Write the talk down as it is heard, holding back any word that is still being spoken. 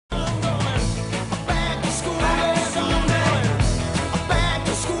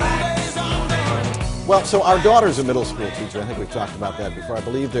Well, so our daughter's a middle school teacher. I think we've talked about that before. I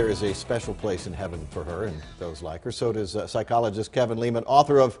believe there is a special place in heaven for her and those like her. So does psychologist Kevin Leman,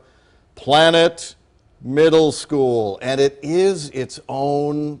 author of Planet Middle School. And it is its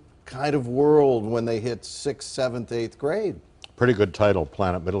own kind of world when they hit 6th, 7th, 8th grade. Pretty good title,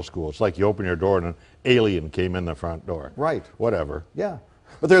 Planet Middle School. It's like you open your door and an alien came in the front door. Right. Whatever. Yeah.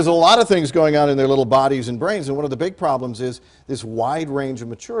 But there's a lot of things going on in their little bodies and brains, and one of the big problems is this wide range of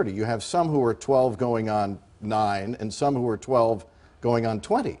maturity. You have some who are 12 going on 9, and some who are 12 going on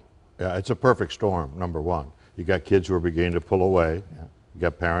 20. Yeah, it's a perfect storm, number one. You got kids who are beginning to pull away. Yeah. You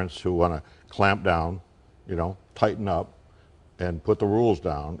got parents who want to clamp down, you know, tighten up, and put the rules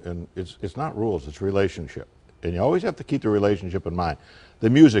down. And it's not rules, it's relationship. And you always have to keep the relationship in mind. The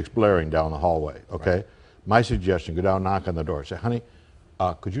music's blaring down the hallway, okay? Right. My suggestion, go down, knock on the door, say, honey,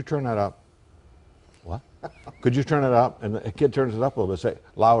 could you turn that up? What? Could you turn it up? And the kid turns it up a little bit, say,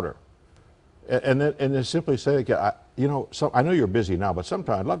 louder. And then simply say, you know, I know you're busy now, but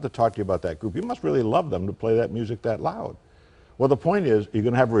sometime I'd love to talk to you about that group. You must really love them to play that music that loud. Well, the point is, you're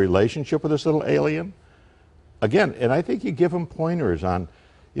going to have a relationship with this little alien. Again, and I think you give them pointers on,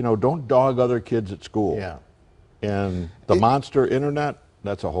 you know, don't dog other kids at school. Yeah. And the monster internet,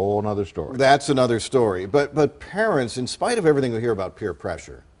 that's a whole other story. That's another story. But parents, in spite of everything we hear about peer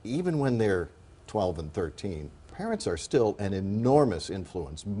pressure, even when they're 12 and 13, parents are still an enormous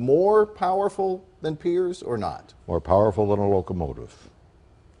influence. More powerful than peers or not? More powerful than a locomotive.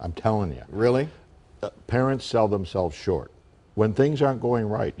 I'm telling you. Really? Parents sell themselves short. When things aren't going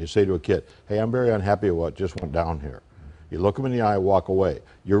right, you say to a kid, hey, I'm very unhappy with what just went down here. You look them in the eye, walk away.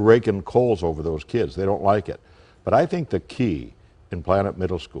 You're raking coals over those kids. They don't like it. But I think the key in Planet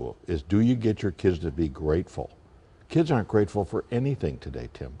Middle School is, do you get your kids to be grateful? Kids aren't grateful for anything today,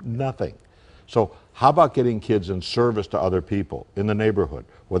 Tim. Nothing. So how about getting kids in service to other people in the neighborhood,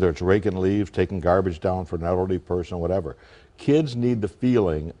 whether it's raking leaves, taking garbage down for an elderly person, whatever. Kids need the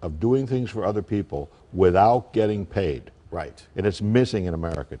feeling of doing things for other people without getting paid. Right. And it's missing in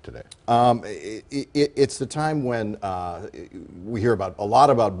America today. It's the time when we hear a lot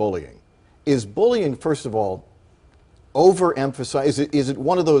about bullying. Is bullying, first of all, overemphasized? Is it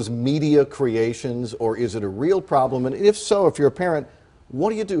one of those media creations, or is it a real problem? And if so, if you're a parent, what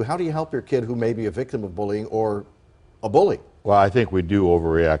do you do? How do you help your kid who may be a victim of bullying or a bully? Well, I think we do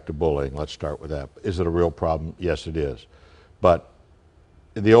overreact to bullying. Let's start with that. Is it a real problem? Yes, it is. But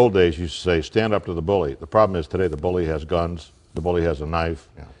in the old days, you used to say, stand up to the bully. The problem is today the bully has guns, the bully has a knife.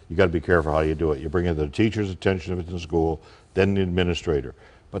 Yeah. You got to be careful how you do it. You bring it to the teacher's attention if it's in school, then the administrator.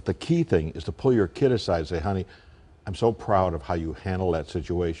 But the key thing is to pull your kid aside and say, honey, I'm so proud of how you handle that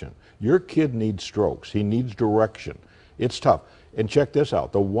situation. Your kid needs strokes. He needs direction. It's tough. And check this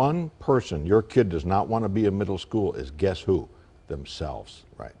out. The one person your kid does not want to be in middle school is, guess who? Themselves.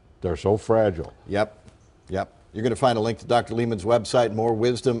 Right. They're so fragile. Yep. Yep. You're going to find a link to Dr. Leman's website, more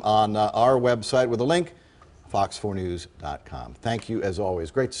wisdom on our website with a link, fox4news.com. Thank you as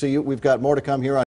always. Great to see you. We've got more to come here on